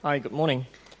Hi, good morning.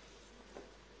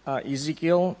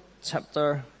 Ezekiel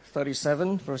chapter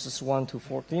 37, verses 1 to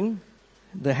 14.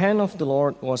 The hand of the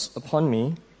Lord was upon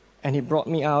me, and he brought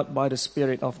me out by the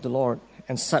Spirit of the Lord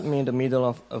and set me in the middle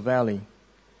of a valley.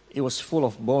 It was full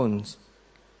of bones.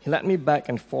 He led me back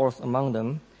and forth among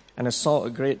them, and I saw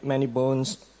a great many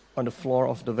bones on the floor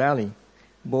of the valley,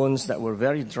 bones that were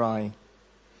very dry.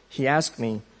 He asked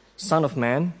me, Son of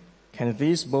man, can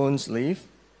these bones live?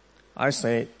 I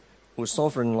said, O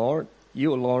sovereign Lord,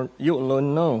 you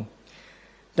alone know.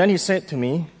 Then he said to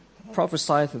me,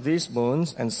 Prophesy to these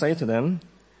bones and say to them,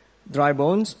 Dry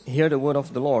bones, hear the word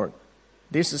of the Lord.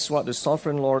 This is what the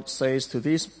sovereign Lord says to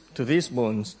these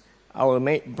bones. I will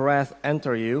make breath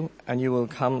enter you, and you will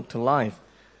come to life.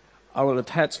 I will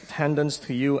attach tendons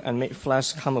to you and make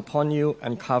flesh come upon you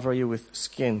and cover you with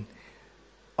skin.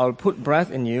 I will put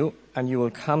breath in you, and you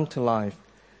will come to life.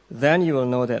 Then you will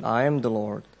know that I am the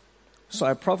Lord. So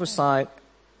I prophesied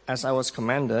as I was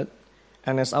commanded,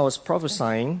 and as I was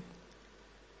prophesying,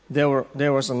 there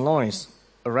was a noise,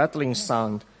 a rattling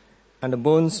sound, and the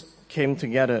bones came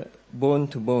together, bone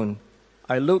to bone.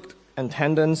 I looked, and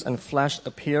tendons and flesh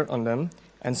appeared on them,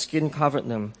 and skin covered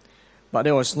them, but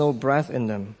there was no breath in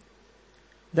them.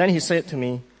 Then he said to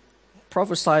me,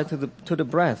 Prophesy to the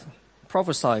breath.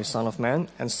 Prophesy, Son of man,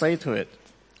 and say to it,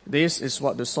 This is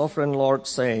what the sovereign Lord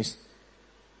says.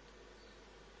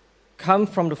 Come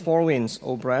from the four winds,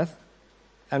 O breath,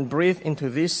 and breathe into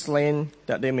these slain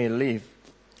that they may live.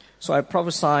 So I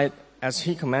prophesied as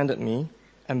he commanded me,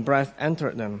 and breath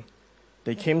entered them.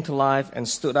 They came to life and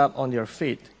stood up on their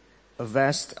feet, a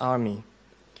vast army.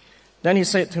 Then he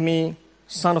said to me,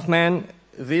 Son of man,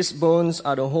 these bones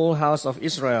are the whole house of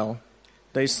Israel.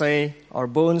 They say, Our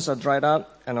bones are dried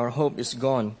up, and our hope is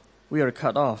gone. We are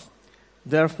cut off.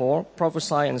 Therefore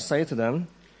prophesy and say to them,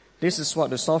 This is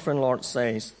what the sovereign Lord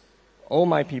says. O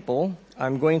my people, I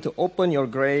am going to open your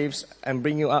graves and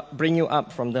bring you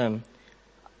up from them.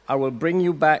 I will bring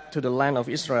you back to the land of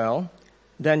Israel.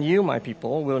 Then you, my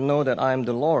people, will know that I am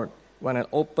the Lord when I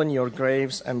open your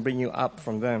graves and bring you up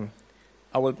from them.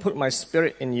 I will put my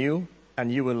spirit in you, and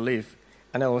you will live,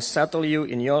 and I will settle you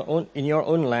in your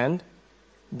own land.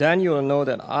 Then you will know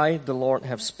that I, the Lord,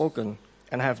 have spoken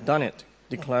and have done it,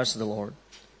 declares the Lord.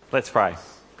 Let's pray.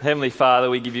 Heavenly Father,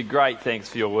 we give you great thanks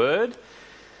for your word.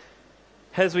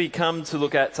 As we come to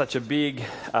look at such a big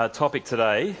topic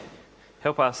today,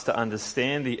 help us to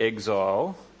understand the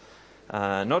exile,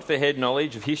 not for head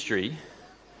knowledge of history,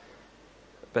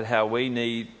 but how we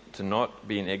need to not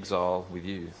be in exile with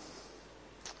you.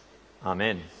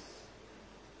 Amen.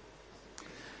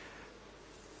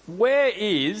 Where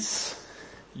is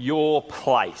your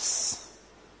place?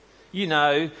 You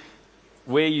know,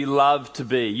 where you love to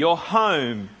be, your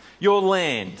home, your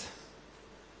land.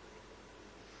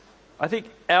 I think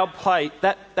our place,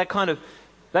 that kind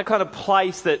of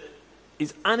place that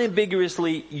is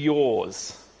unambiguously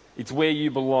yours. It's where you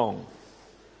belong.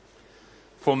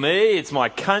 For me, it's my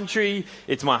country,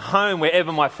 it's my home,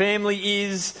 wherever my family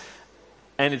is,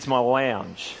 and it's my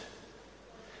lounge.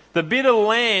 The bit of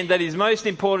land that is most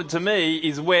important to me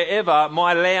is wherever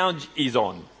my lounge is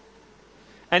on.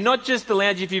 And not just the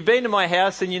lounge. If you've been to my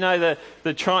house and you know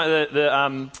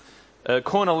the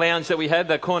corner lounge that we have,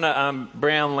 the corner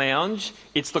brown lounge,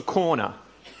 it's the corner.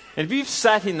 And if you've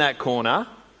sat in that corner,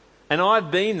 and I've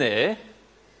been there,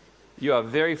 you are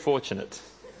very fortunate.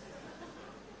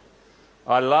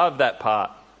 I love that part.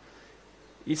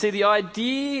 You see, the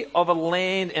idea of a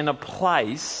land and a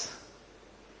place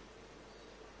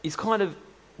is kind of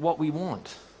what we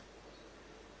want.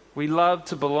 We love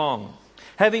to belong.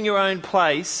 Having your own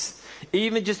place,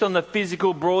 even just on the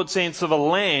physical broad sense of a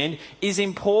land, is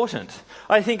important.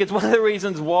 I think it's one of the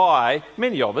reasons why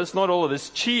many of us, not all of us,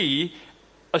 cheer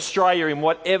Australia in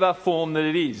whatever form that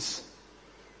it is.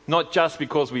 Not just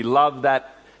because we love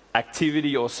that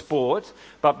activity or sport,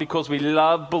 but because we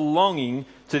love belonging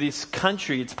to this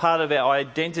country. It's part of our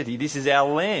identity. This is our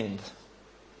land.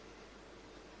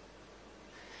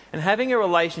 And having a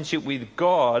relationship with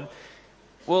God,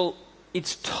 well,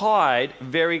 it's tied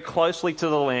very closely to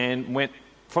the land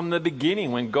from the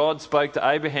beginning when God spoke to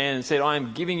Abraham and said, I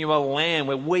am giving you a land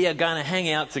where we are going to hang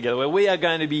out together, where we are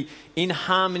going to be in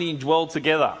harmony and dwell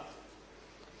together.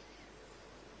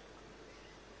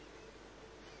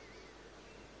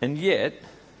 And yet,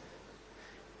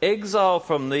 exile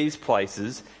from these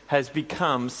places has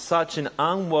become such an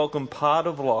unwelcome part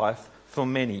of life for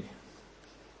many.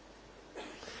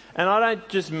 And I don't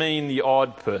just mean the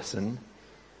odd person,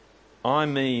 I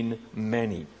mean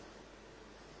many.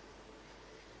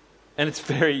 And it's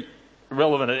very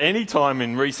relevant at any time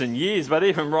in recent years, but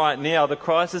even right now, the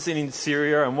crisis in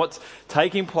Syria and what's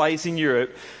taking place in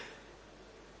Europe,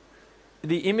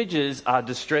 the images are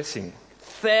distressing.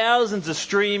 Thousands are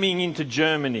streaming into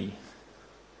Germany,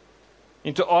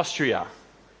 into Austria.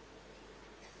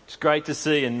 It's great to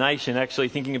see a nation actually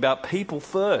thinking about people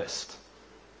first,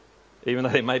 even though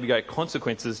there may be great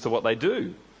consequences to what they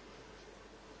do.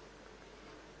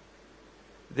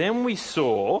 Then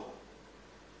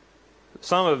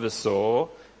some of us saw,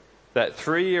 that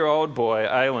 3-year-old boy,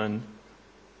 Alan,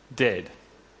 dead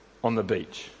on the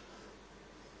beach.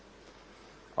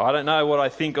 I don't know what I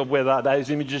think of whether those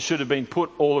images should have been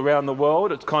put all around the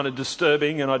world. It's kind of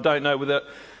disturbing, and I don't know whether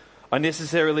I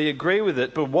necessarily agree with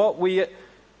it. But what we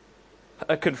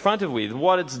are confronted with,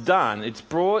 what it's done, it's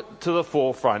brought to the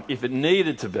forefront, if it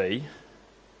needed to be,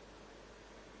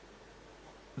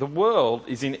 the world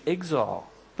is in exile.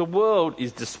 The world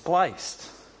is displaced.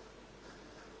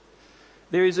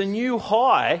 There is a new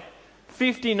high.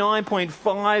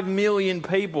 59.5 million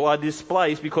people are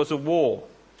displaced because of war.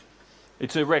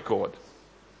 It's a record.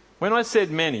 When I said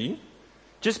many,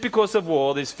 just because of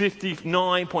war, there's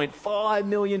 59.5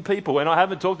 million people. And I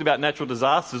haven't talked about natural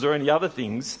disasters or any other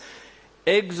things.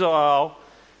 Exile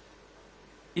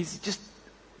is just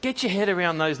get your head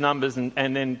around those numbers and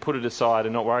then put it aside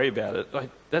and not worry about it.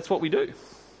 That's what we do.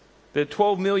 There are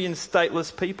 12 million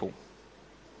stateless people.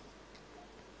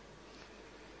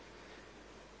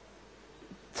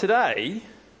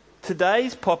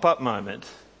 Today's pop-up moment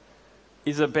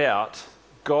is about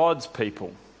God's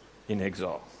people in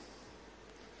exile.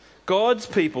 God's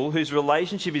people whose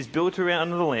relationship is built around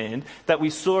the land that we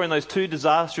saw in those 2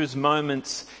 disastrous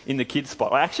moments in the kids'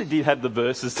 spot. I actually did have the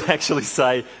verses to actually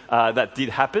say that did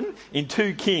happen. In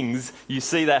 2 Kings, you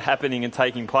see that happening and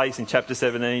taking place in chapter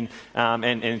 17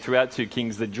 and throughout 2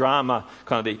 Kings, the drama,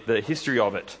 kind of the history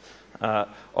of it,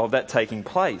 of that taking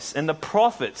place. And the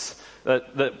prophets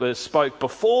that were spoke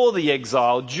before the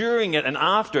exile, during it and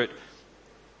after it,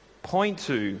 point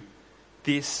to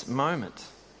this moment.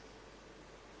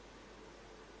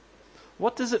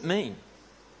 What does it mean?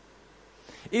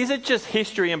 Is it just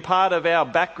history and part of our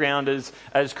background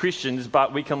as Christians,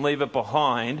 but we can leave it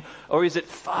behind? Or is it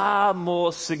far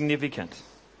more significant?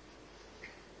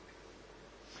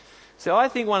 So I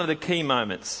think one of the key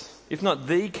moments, if not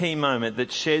the key moment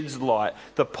that sheds light,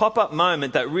 the pop-up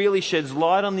moment that really sheds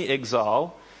light on the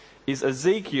exile, is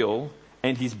Ezekiel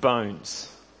and his bones.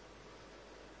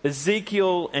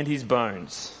 Ezekiel and his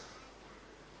bones.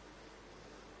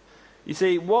 You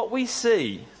see, what we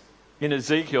see in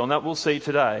Ezekiel, and that we'll see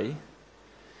today,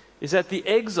 is that the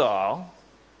exile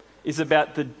is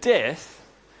about the death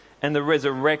and the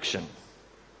resurrection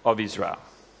of Israel.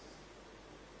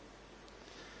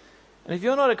 And if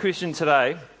you're not a Christian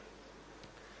today,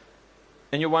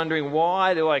 and you're wondering,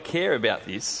 why do I care about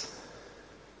this?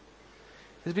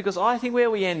 It's because I think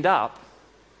where we end up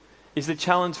is the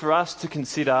challenge for us to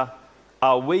consider,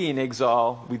 are we in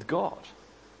exile with God?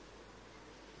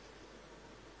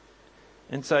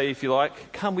 And so, if you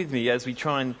like, come with me as we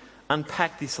try and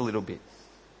unpack this a little bit.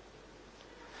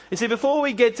 You see, before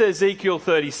we get to Ezekiel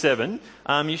 37,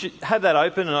 you should have that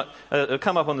open, and it'll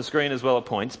come up on the screen as well at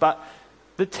points. But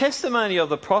the testimony of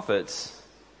the prophets,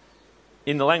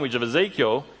 in the language of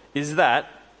Ezekiel, is that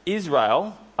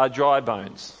Israel are dry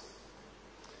bones.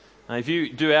 Now, if you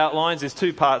do outlines, there's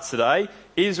 2 parts today.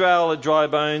 Israel are dry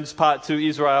bones. Part 2,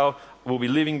 Israel will be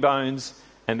living bones.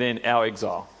 And then our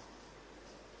exile.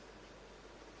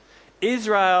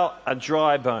 Israel are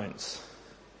dry bones.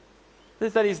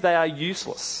 That is, they are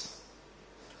useless.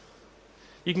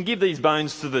 You can give these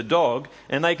bones to the dog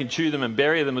and they can chew them and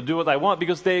bury them and do what they want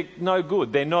because they're no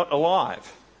good. They're not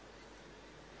alive.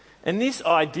 And this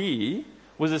idea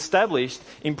was established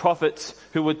in prophets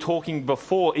who were talking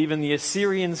before even the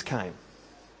Assyrians came.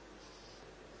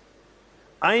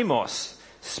 Amos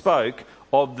spoke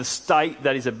of the state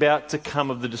that is about to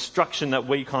come, of the destruction that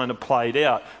we kind of played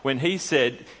out, when he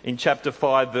said in chapter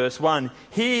 5 verse 1,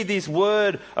 "Hear this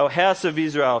word, O house of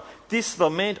Israel, this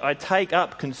lament I take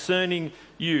up concerning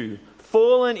you.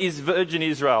 Fallen is virgin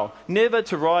Israel, never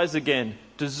to rise again,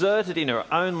 deserted in her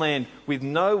own land, with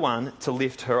no one to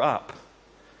lift her up."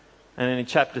 And then in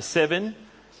chapter 7,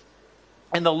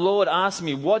 "And the Lord asked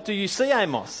me, 'What do you see,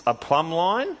 Amos? A plumb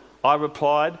line?' I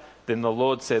replied, 'Then the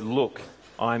Lord said, Look,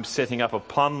 I am setting up a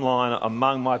plumb line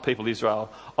among my people Israel.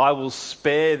 I will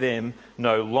spare them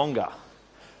no longer.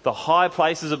 The high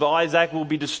places of Isaac will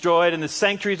be destroyed, and the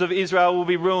sanctuaries of Israel will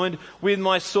be ruined. With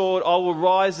my sword I will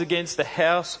rise against the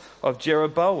house of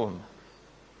Jeroboam."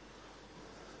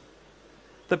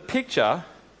 The picture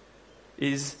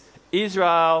is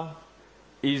Israel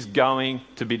is going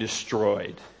to be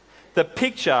destroyed. the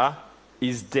picture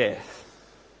is death.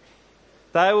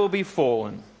 They will be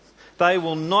fallen. They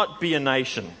will not be a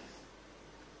nation.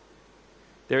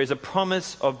 There is a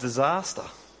promise of disaster.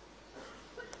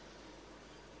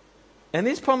 And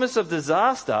this promise of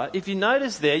disaster, if you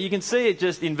notice there, you can see it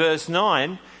just in verse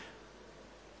 9.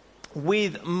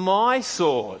 With my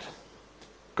sword,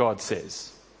 God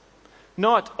says.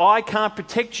 Not, I can't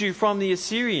protect you from the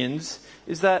Assyrians,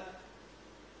 is that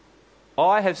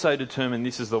I have so determined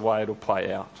this is the way it'll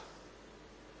play out.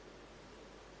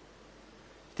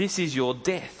 This is your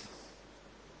death.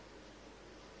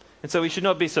 And so we should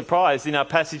not be surprised in our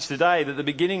passage today that the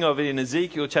beginning of it in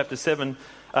Ezekiel chapter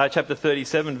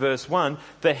 37 verse 1,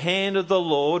 the hand of the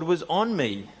Lord was on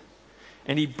me.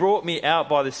 And he brought me out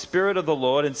by the Spirit of the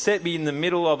Lord and set me in the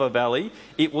middle of a valley.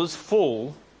 It was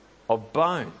full of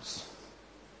bones.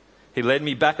 He led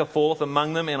me back and forth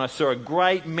among them, and I saw a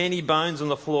great many bones on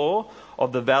the floor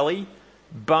of the valley,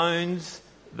 bones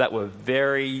that were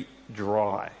very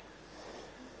dry.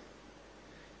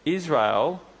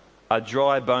 Israel are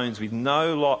dry bones with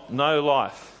no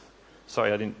life.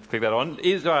 Sorry, I didn't click that on.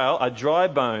 Israel are dry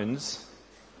bones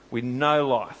with no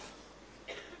life.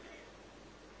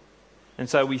 And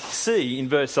so we see in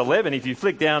verse 11, if you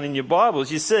flick down in your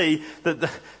Bibles, you see that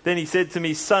then he said to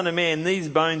me, Son of man, these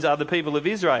bones are the people of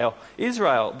Israel.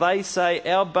 Israel, they say,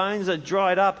 our bones are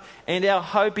dried up and our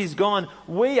hope is gone.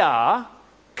 We are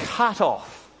cut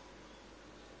off.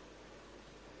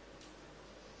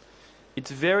 It's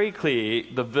very clear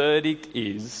the verdict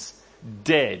is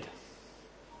dead.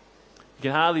 You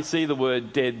can hardly see the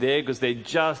word dead there because they're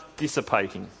just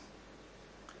dissipating.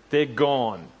 They're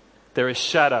gone. They're a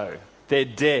shadow. They're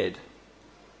dead.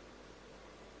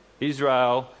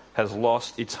 Israel has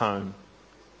lost its home.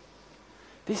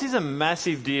 This is a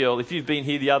massive deal. If you've been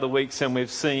here the other weeks and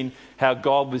we've seen how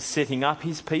God was setting up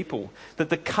his people, that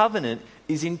the covenant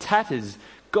is in tatters.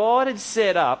 God had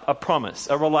set up a promise,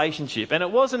 a relationship. And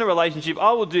it wasn't a relationship,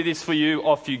 I will do this for you,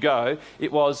 off you go.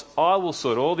 It was, I will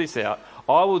sort all this out.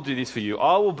 I will do this for you.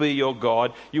 I will be your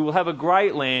God. You will have a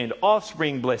great land,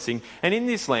 offspring blessing. And in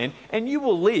this land, and you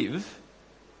will live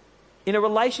in a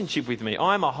relationship with me.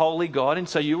 I am a holy God, and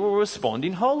so you will respond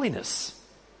in holiness.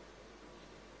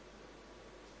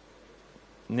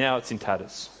 Now it's in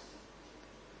tatters.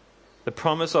 The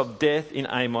promise of death in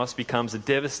Amos becomes a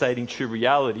devastating true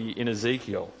reality in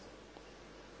Ezekiel.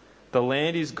 The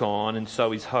land is gone, and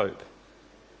so is hope.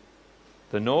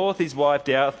 The north is wiped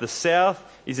out. The south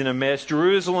is in a mess.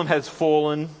 Jerusalem has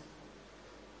fallen.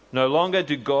 No longer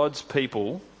do God's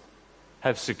people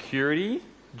have security,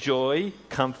 joy,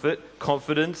 comfort,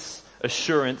 confidence,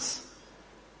 assurance,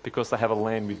 because they have a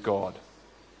land with God.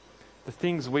 The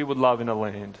things we would love in a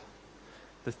land,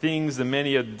 the things that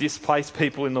many of displaced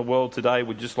people in the world today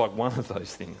would just like one of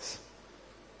those things.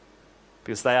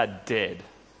 Because they are dead,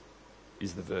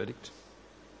 is the verdict.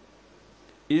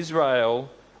 Israel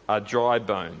are dry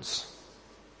bones.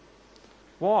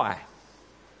 Why?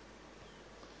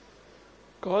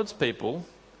 God's people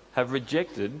have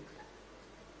rejected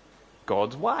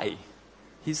God's way,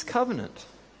 his covenant.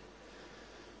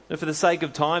 And for the sake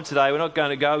of time today, we're not going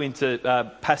to go into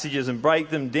passages and break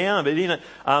them down, but in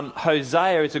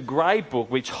Hosea, it's a great book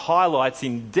which highlights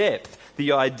in depth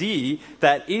the idea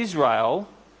that Israel,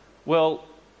 well,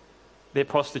 they're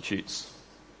prostitutes.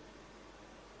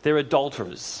 They're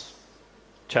adulterers.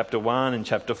 Chapter 1 and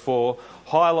chapter 4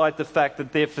 highlight the fact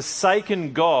that they've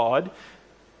forsaken God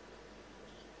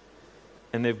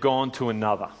and they've gone to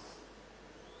another.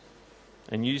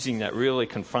 And using that really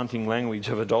confronting language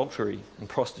of adultery and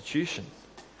prostitution.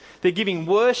 They're giving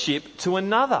worship to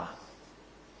another.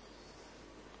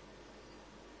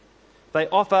 They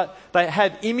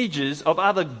have images of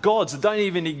other gods that don't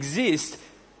even exist,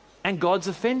 and God's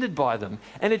offended by them.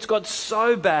 And it's got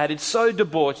so bad, it's so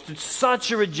debauched, it's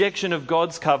such a rejection of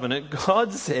God's covenant.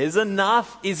 God says,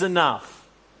 enough is enough.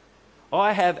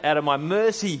 I have, out of my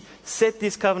mercy, set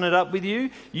this covenant up with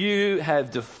you. You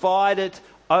have defied it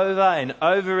over and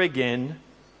over again.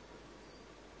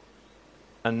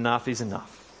 Enough is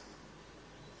enough.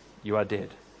 You are dead.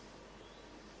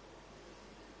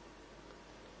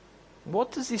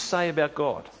 What does this say about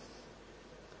God?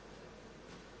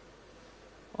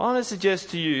 I want to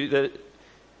suggest to you that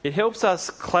it helps us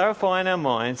clarify in our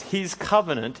minds his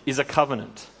covenant is a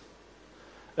covenant.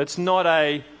 It's not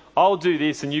a, I'll do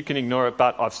this and you can ignore it,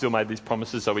 but I've still made these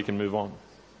promises so we can move on.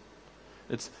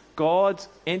 It's God's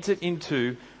entered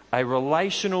into a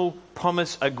relational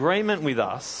promise agreement with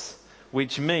us,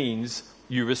 which means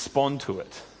you respond to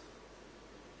it.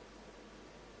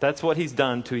 That's what he's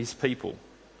done to his people.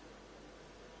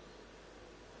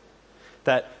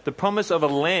 that the promise of a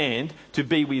land to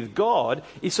be with God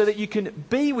is so that you can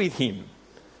be with him.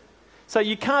 So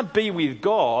you can't be with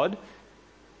God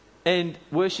and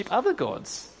worship other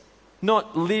gods,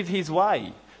 not live his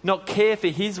way, not care for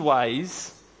his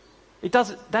ways.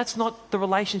 That's not the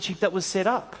relationship that was set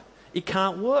up. It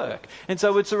can't work. And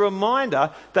so it's a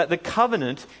reminder that the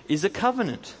covenant is a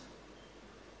covenant.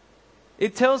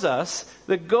 It tells us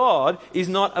that God is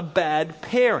not a bad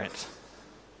parent.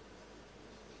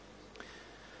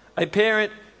 A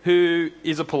parent who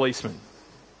is a policeman.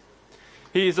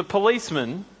 He is a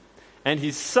policeman and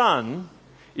his son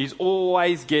is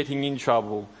always getting in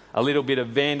trouble. A little bit of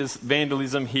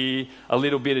vandalism here, a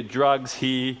little bit of drugs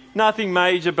here. Nothing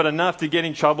major, but enough to get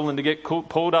in trouble and to get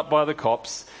pulled up by the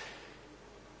cops.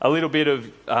 A little bit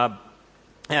of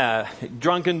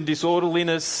drunken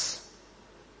disorderliness.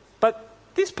 But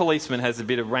this policeman has a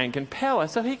bit of rank and power,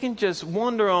 so he can just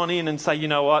wander on in and say, you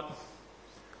know what?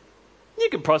 You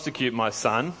can prosecute my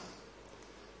son,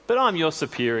 but I'm your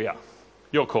superior.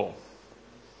 Your call.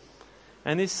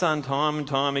 And this son, time and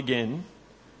time again,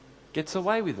 gets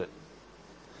away with it.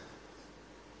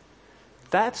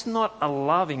 That's not a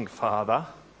loving father.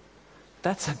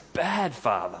 That's a bad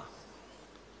father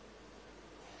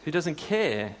who doesn't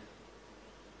care.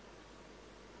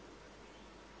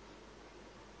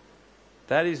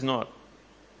 That is not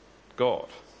God.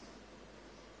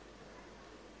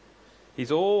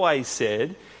 He's always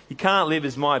said, you can't live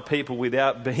as my people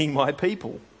without being my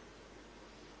people.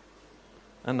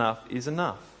 Enough is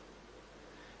enough.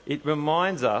 It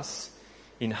reminds us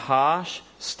in harsh,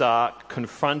 stark,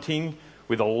 confronting,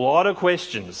 with a lot of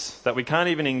questions that we can't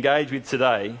even engage with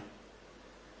today,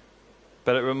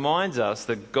 but it reminds us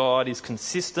that God is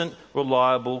consistent,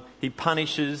 reliable, he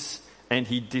punishes and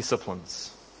he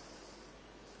disciplines.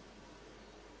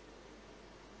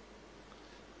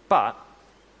 But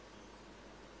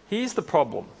here's the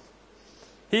problem.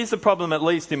 Here's the problem, at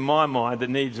least in my mind, that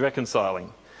needs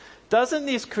reconciling. Doesn't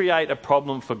this create a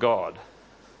problem for God?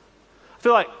 I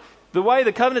feel like the way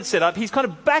the covenant's set up, he's kind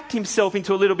of backed himself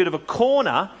into a little bit of a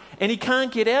corner and he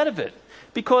can't get out of it.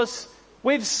 Because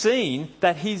we've seen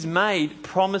that he's made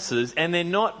promises and they're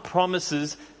not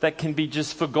promises that can be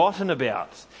just forgotten about.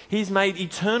 He's made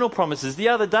eternal promises. The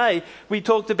other day, we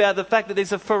talked about the fact that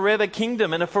there's a forever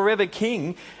kingdom and a forever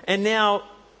king. And now,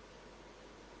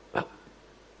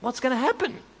 what's going to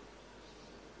happen?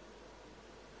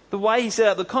 The way he set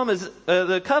up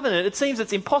the covenant, it seems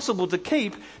it's impossible to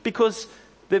keep because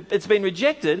it's been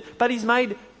rejected, but he's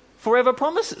made forever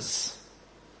promises.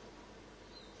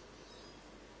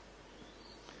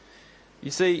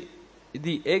 You see,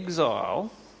 the exile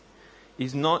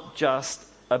is not just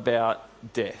about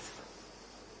death.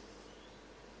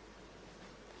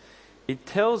 It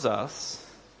tells us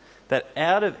that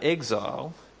out of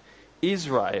exile,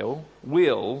 Israel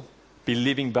will be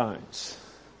living bones.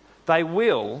 They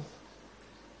will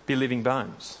be living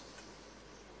bones.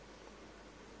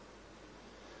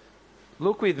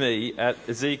 Look with me at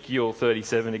Ezekiel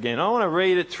 37 again. I want to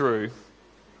read it through.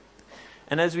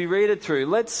 And as we read it through,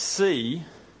 let's see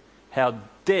how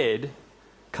dead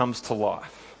comes to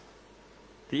life.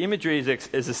 The imagery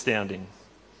is astounding.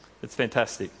 It's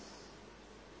fantastic.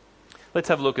 Let's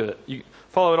have a look at it. You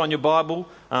follow it on your Bible.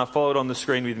 Follow it on the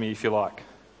screen with me if you like.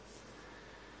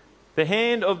 The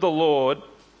hand of the Lord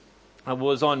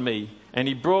was on me, and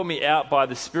he brought me out by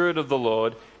the Spirit of the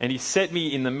Lord, and he set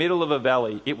me in the middle of a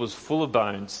valley. It was full of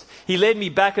bones. He led me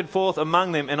back and forth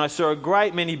among them, and I saw a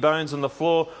great many bones on the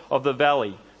floor of the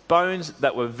valley, bones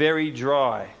that were very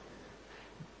dry.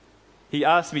 He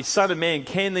asked me, Son of man,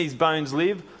 can these bones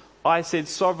live? I said,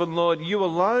 Sovereign Lord, you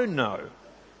alone know.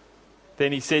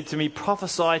 Then he said to me,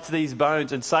 prophesy to these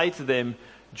bones and say to them,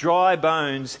 dry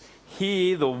bones,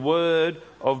 hear the word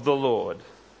of the Lord.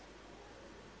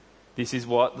 This is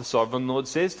what the Sovereign Lord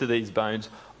says to these bones.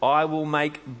 I will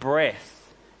make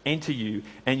breath enter you,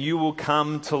 and you will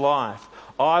come to life.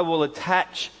 I will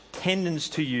attach tendons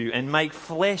to you and make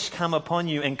flesh come upon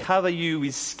you and cover you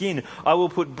with skin. I will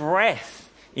put breath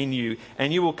in you,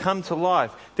 and you will come to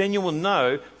life. Then you will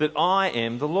know that I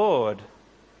am the Lord.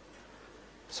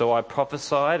 So I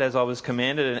prophesied as I was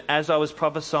commanded, and as I was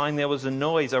prophesying there was a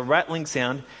noise, a rattling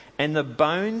sound, and the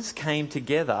bones came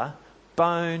together,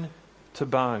 bone to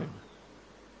bone.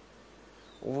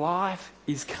 Life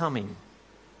is coming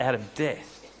out of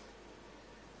death.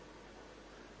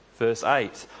 Verse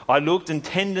 8. I looked and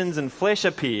tendons and flesh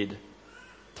appeared.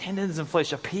 Tendons and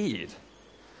flesh appeared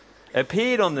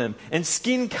on them, and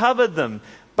skin covered them,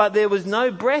 but there was no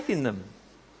breath in them.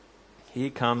 Here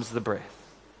comes the breath.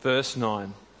 Verse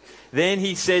 9. Then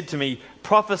he said to me,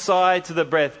 prophesy to the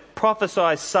breath,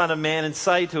 prophesy, Son of Man, and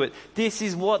say to it, this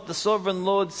is what the sovereign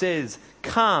Lord says.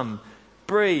 Come,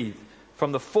 breathe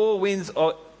from the four winds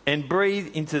and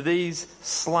breathe into these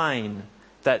slain,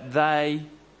 that they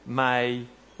may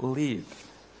live.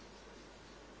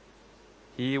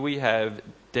 Here we have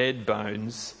dead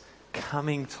bones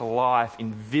coming to life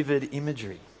in vivid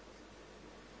imagery.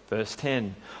 Verse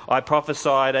 10, I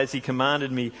prophesied as he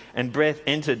commanded me, and breath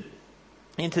entered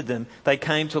them. They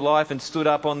came to life and stood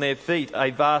up on their feet, a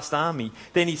vast army.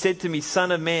 Then he said to me,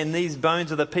 Son of man, these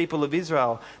bones are the people of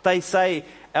Israel. They say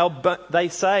our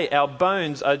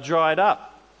bones are dried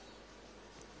up,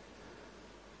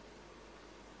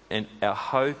 and our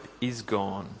hope is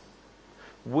gone.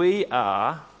 We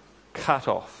are cut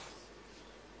off.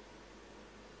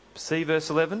 See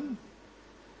verse 11?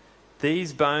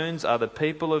 These bones are the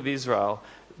people of Israel.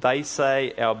 They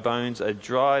say our bones are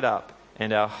dried up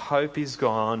and our hope is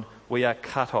gone. We are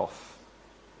cut off.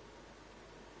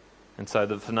 And so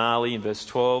the finale in verse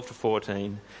 12 to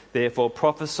 14. Therefore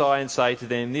prophesy and say to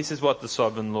them, this is what the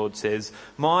sovereign Lord says.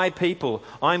 My people,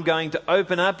 I'm going to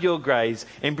open up your graves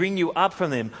and bring you up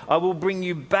from them. I will bring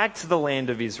you back to the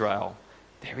land of Israel.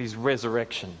 There is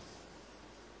resurrection.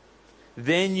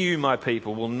 Then you, my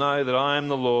people, will know that I am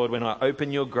the Lord when I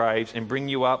open your graves and bring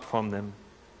you up from them.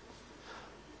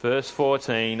 Verse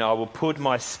 14, I will put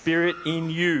my spirit in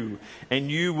you and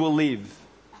you will live.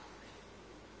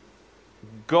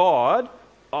 God,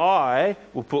 I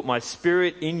will put my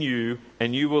spirit in you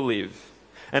and you will live.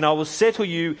 And I will settle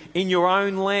you in your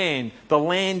own land. The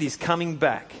land is coming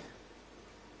back.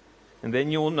 And then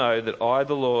you will know that I,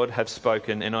 the Lord, have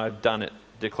spoken and I have done it,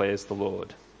 declares the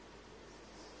Lord.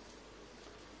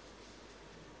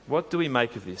 What do we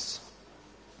make of this?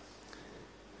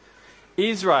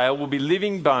 Israel will be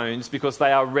living bones because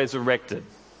they are resurrected.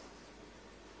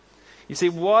 You see,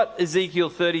 what Ezekiel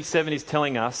 37 is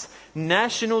telling us,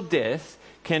 national death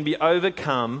can be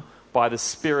overcome by the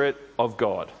Spirit of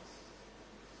God.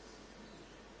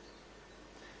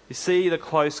 You see the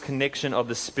close connection of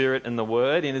the Spirit and the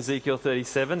Word in Ezekiel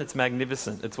 37? It's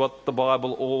magnificent. It's what the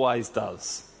Bible always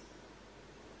does.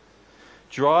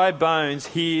 Dry bones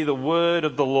hear the word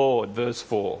of the Lord, verse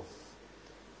 4.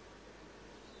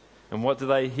 And what do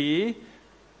they hear?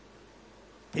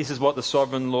 This is what the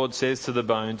sovereign Lord says to the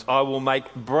bones. I will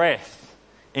make breath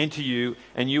enter you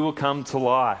and you will come to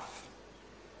life.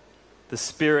 The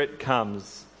Spirit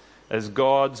comes as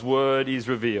God's word is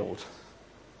revealed.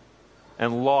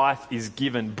 And life is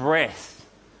given. Breath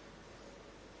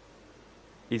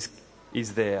is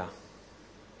there.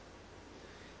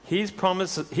 His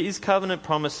covenant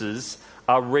promises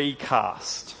are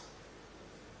recast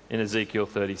in Ezekiel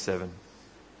 37.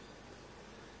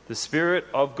 The Spirit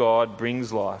of God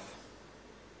brings life.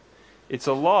 It's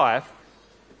a life.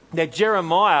 Now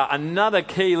Jeremiah, another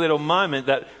key little moment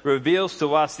that reveals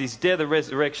to us this death and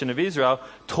resurrection of Israel,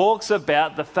 talks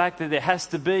about the fact that there has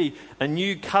to be a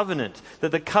new covenant,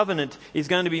 that the covenant is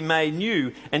going to be made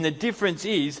new. And the difference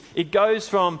is, it goes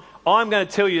from, I'm going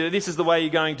to tell you that this is the way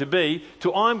you're going to be,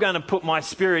 to I'm going to put my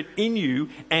Spirit in you,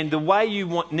 and the way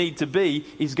you need to be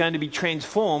is going to be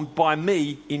transformed by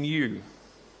me in you.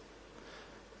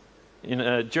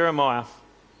 In Jeremiah,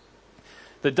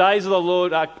 the days of the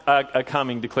Lord are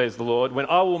coming, declares the Lord, when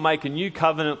I will make a new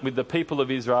covenant with the people of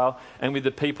Israel and with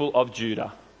the people of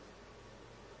Judah.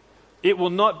 It will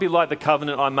not be like the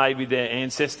covenant I made with their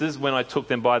ancestors when I took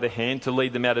them by the hand to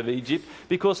lead them out of Egypt,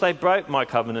 because they broke my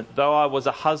covenant, though I was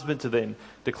a husband to them,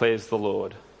 declares the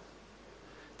Lord.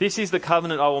 This is the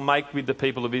covenant I will make with the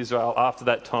people of Israel after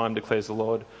that time, declares the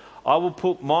Lord. I will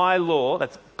put my law,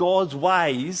 that's God's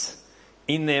ways,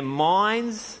 in their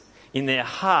minds, in their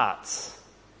hearts.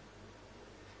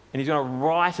 And he's going to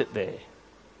write it there.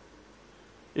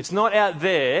 It's not out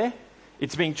there,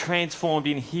 it's being transformed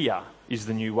in here, is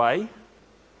the new way.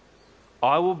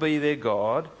 I will be their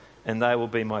God and they will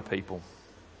be my people.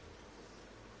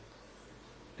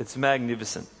 It's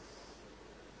magnificent.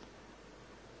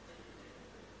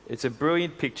 It's a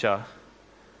brilliant picture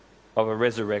of a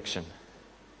resurrection.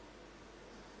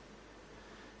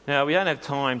 Now, we don't have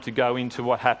time to go into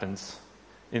what happens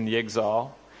in the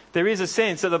exile. There is a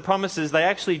sense that the promises, they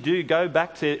actually do go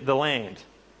back to the land.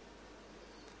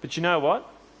 But you know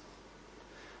what?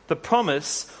 The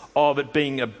promise of it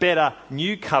being a better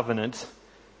new covenant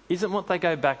isn't what they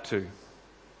go back to.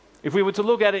 If we were to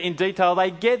look at it in detail,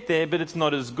 they get there, but it's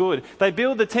not as good. They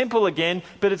build the temple again,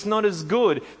 but it's not as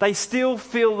good. They still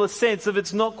feel the sense of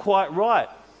it's not quite right.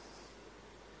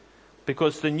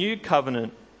 Because the new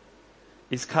covenant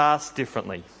is cast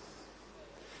differently.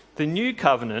 The new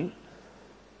covenant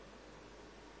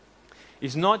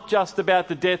is not just about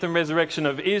the death and resurrection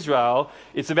of Israel,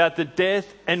 it's about the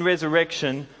death and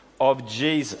resurrection of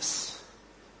Jesus.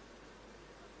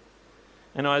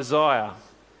 And Isaiah,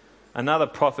 another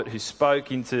prophet who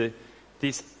spoke into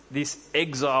this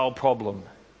exile problem,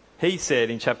 he said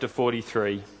in chapter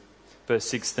 43, verse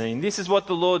 16, "This is what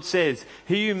the Lord says,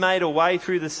 He who made a way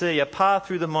through the sea, a path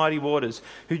through the mighty waters,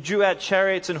 who drew out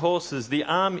chariots and horses, the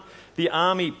army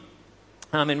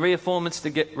and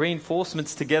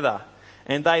reinforcements together,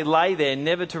 and they lay there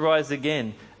never to rise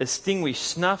again, extinguished,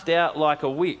 snuffed out like a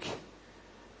wick.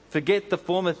 Forget the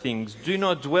former things, do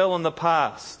not dwell on the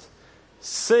past.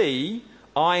 See,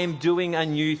 I am doing a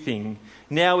new thing.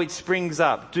 Now it springs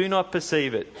up, do not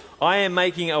perceive it. I am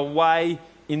making a way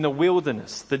in the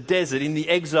wilderness, the desert, in the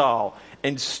exile,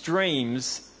 and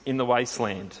streams in the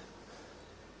wasteland."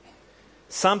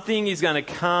 Something is going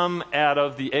to come out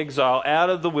of the exile, out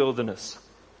of the wilderness.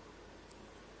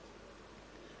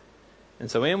 And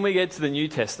so when we get to the New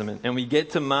Testament and we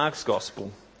get to Mark's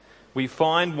Gospel, we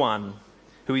find one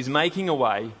who is making a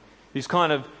way, who's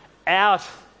kind of out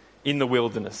in the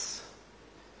wilderness,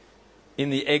 in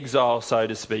the exile, so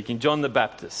to speak, in John the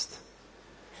Baptist.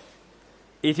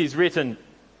 It is written,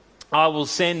 "I will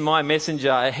send my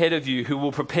messenger ahead of you who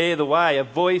will prepare the way, a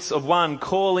voice of one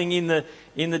calling in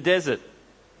the desert.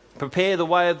 Prepare the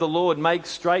way of the Lord, make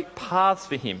straight paths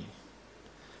for him."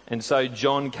 And so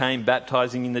John came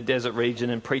baptizing in the desert region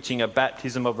and preaching a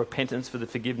baptism of repentance for the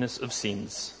forgiveness of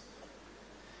sins.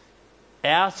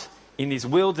 Out in this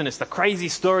wilderness, the crazy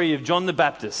story of John the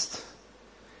Baptist.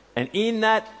 And in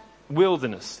that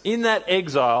wilderness, in that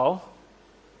exile,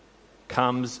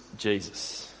 comes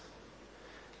Jesus.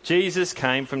 Jesus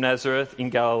came from Nazareth in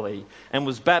Galilee and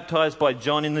was baptized by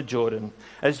John in the Jordan.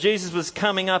 As Jesus was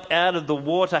coming up out of the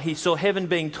water, he saw heaven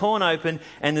being torn open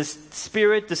and the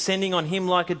Spirit descending on him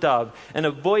like a dove. And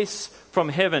a voice from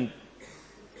heaven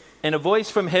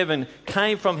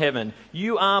came from heaven.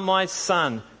 "You are my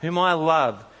Son, whom I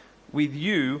love. With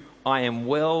you I am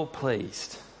well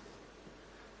pleased."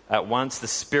 At once the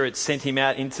Spirit sent him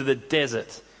out into the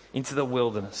desert, into the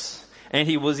wilderness. And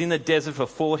he was in the desert for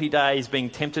 40 days being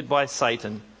tempted by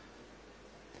Satan.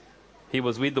 He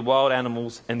was with the wild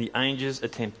animals and the angels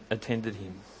attended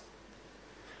him.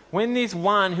 When this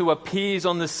one who appears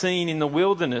on the scene in the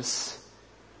wilderness,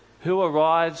 who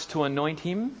arrives to anoint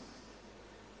him?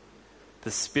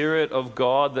 The Spirit of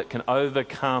God that can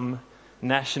overcome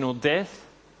national death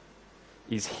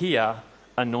is here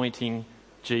anointing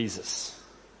Jesus.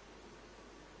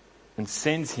 And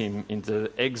sends him into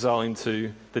exile,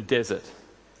 into the desert,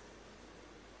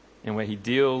 and where he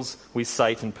deals with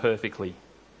Satan perfectly.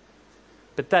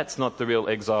 But that's not the real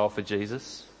exile for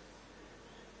Jesus.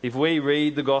 If we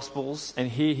read the Gospels and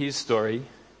hear his story,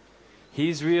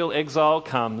 his real exile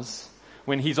comes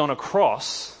when he's on a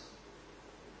cross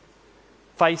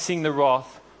facing the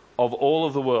wrath of all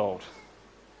of the world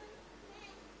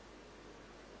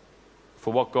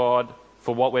for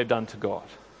what we've done to God.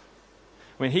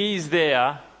 When he's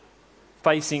there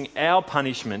facing our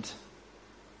punishment,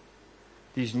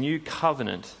 this new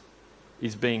covenant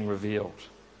is being revealed.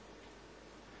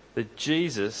 That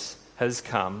Jesus has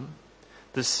come,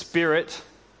 the Spirit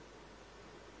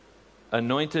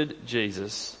anointed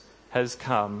Jesus has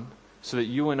come so that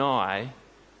you and I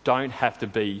don't have to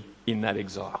be in that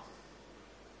exile.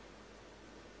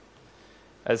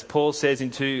 As Paul says in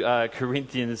 2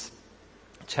 Corinthians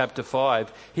chapter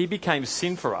 5, he became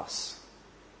sin for us.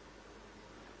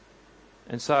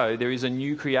 And so there is a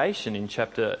new creation in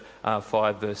chapter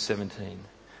 5, verse 17.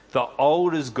 The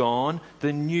old is gone,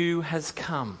 the new has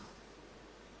come.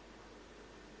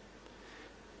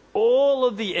 All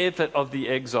of the effort of the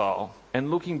exile and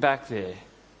looking back there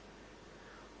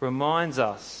reminds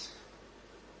us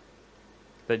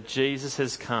that Jesus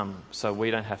has come so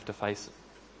we don't have to face it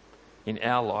in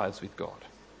our lives with God.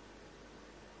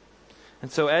 And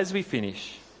so as we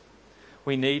finish,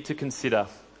 we need to consider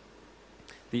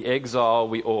the exile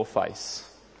we all face.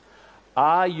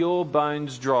 Are your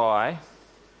bones dry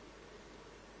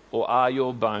or are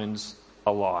your bones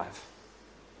alive?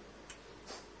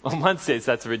 On one sense,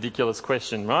 that's a ridiculous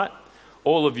question, right?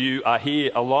 All of you are here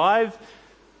alive.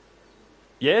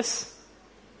 Yes?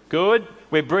 Good.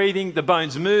 We're breathing, the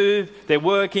bones move, they're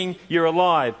working, you're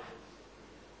alive.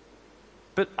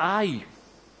 But are you?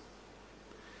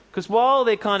 Because while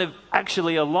they're kind of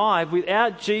actually alive,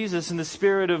 without Jesus and the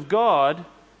Spirit of God,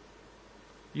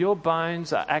 your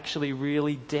bones are actually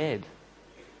really dead.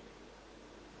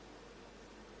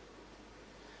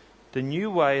 The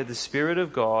new way of the Spirit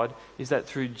of God is that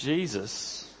through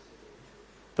Jesus,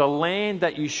 the land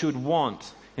that you should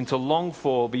want and to long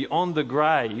for beyond the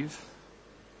grave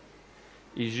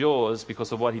is yours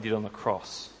because of what he did on the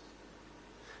cross.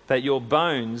 That your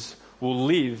bones will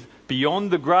live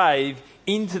beyond the grave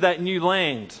into that new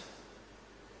land.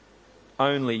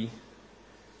 Only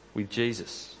with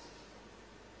Jesus.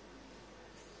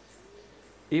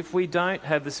 If we don't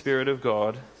have the Spirit of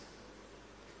God,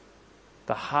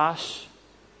 the harsh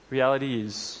reality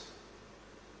is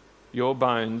your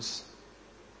bones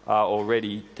are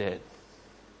already dead.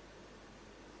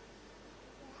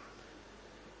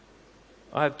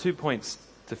 I have 2 points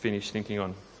to finish thinking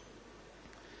on.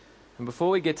 And before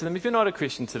we get to them, if you're not a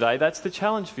Christian today, that's the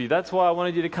challenge for you. That's why I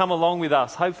wanted you to come along with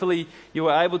us. Hopefully you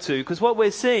were able to, because what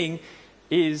we're seeing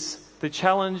is the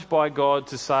challenge by God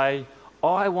to say,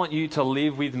 I want you to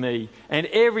live with me. And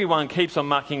everyone keeps on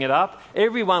mucking it up.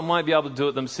 Everyone won't be able to do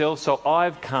it themselves, so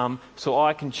I've come so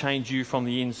I can change you from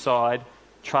the inside.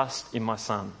 Trust in my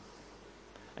Son.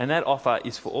 And that offer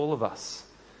is for all of us.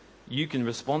 You can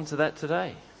respond to that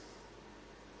today.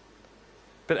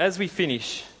 But as we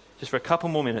finish, just for a couple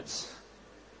more minutes,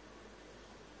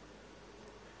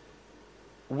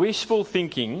 wishful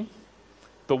thinking,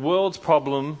 the world's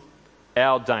problem,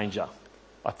 our danger.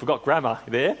 I forgot grammar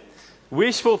there.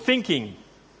 Wishful thinking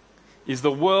is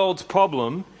the world's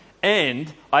problem,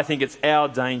 and I think it's our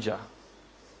danger.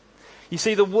 You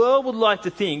see, the world would like to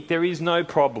think there is no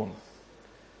problem.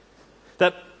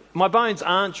 That my bones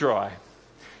aren't dry.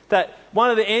 That one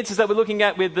of the answers that we're looking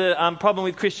at with the problem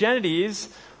with Christianity is,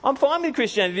 I'm fine with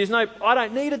Christianity, I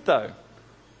don't need it though.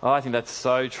 Oh, I think that's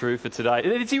so true for today.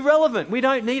 It's irrelevant. We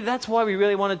don't need it. That's why we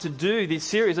really wanted to do this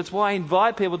series. That's why I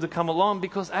invite people to come along,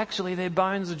 because actually their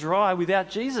bones are dry without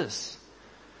Jesus.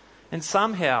 And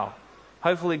somehow,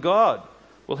 hopefully God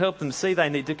will help them see they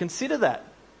need to consider that.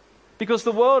 Because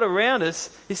the world around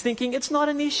us is thinking it's not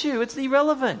an issue, it's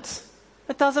irrelevant.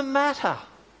 It doesn't matter.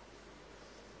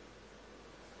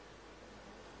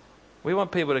 We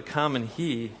want people to come and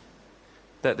hear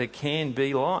that there can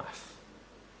be life.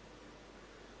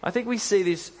 I think we see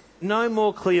this no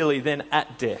more clearly than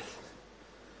at death.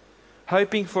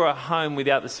 Hoping for a home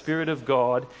without the Spirit of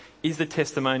God is the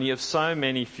testimony of so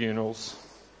many funerals.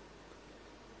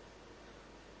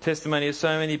 Testimony of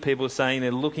so many people saying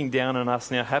they're looking down on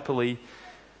us now happily.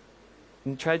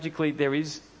 And tragically, there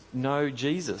is no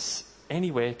Jesus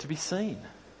anywhere to be seen.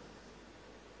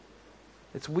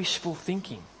 It's wishful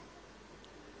thinking.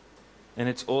 And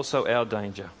it's also our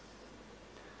danger.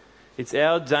 It's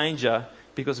our danger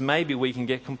because maybe we can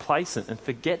get complacent and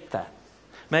forget that.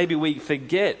 Maybe we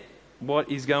forget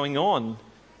what is going on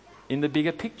in the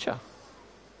bigger picture.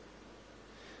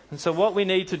 And so what we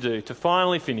need to do to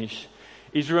finally finish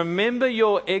is remember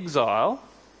your exile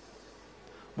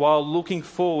while looking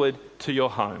forward to your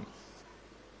home.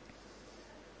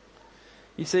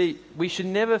 You see, we should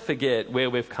never forget where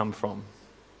we've come from,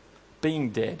 being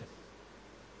dead.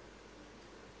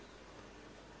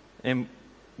 And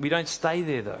we don't stay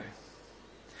there though.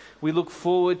 We look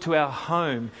forward to our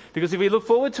home, because if we look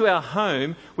forward to our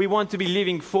home, we want to be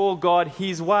living for God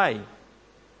His way.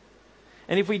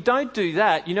 And if we don't do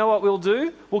that, you know what we'll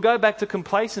do? We'll go back to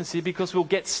complacency because we'll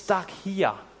get stuck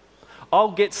here.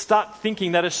 I'll get stuck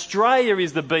thinking that Australia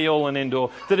is the be-all and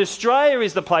end-all, that Australia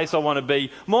is the place I want to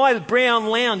be. My brown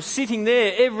lounge sitting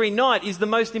there every night is the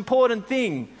most important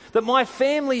thing, that my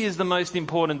family is the most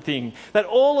important thing, that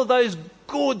all of those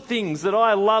good things that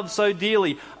I love so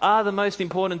dearly are the most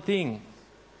important thing.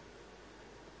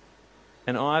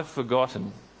 And I've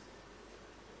forgotten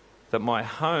that my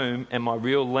home and my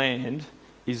real land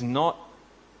is not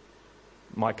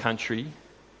my country,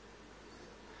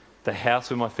 the house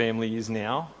where my family is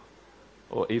now,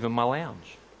 or even my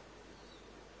lounge.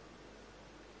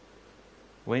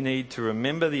 We need to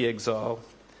remember the exile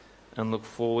and look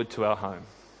forward to our home.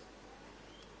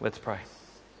 Let's pray.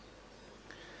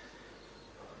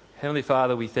 Heavenly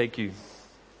Father, we thank you.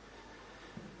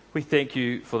 We thank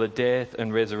you for the death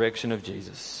and resurrection of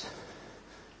Jesus.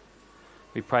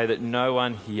 We pray that no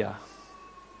one here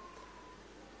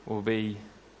will be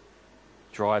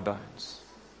dry bones.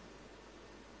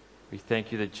 We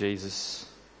thank you that Jesus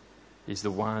is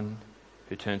the one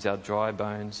who turns our dry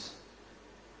bones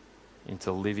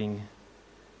into living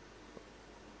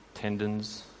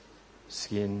tendons,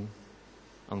 skin,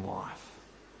 and life.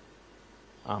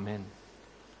 Amen.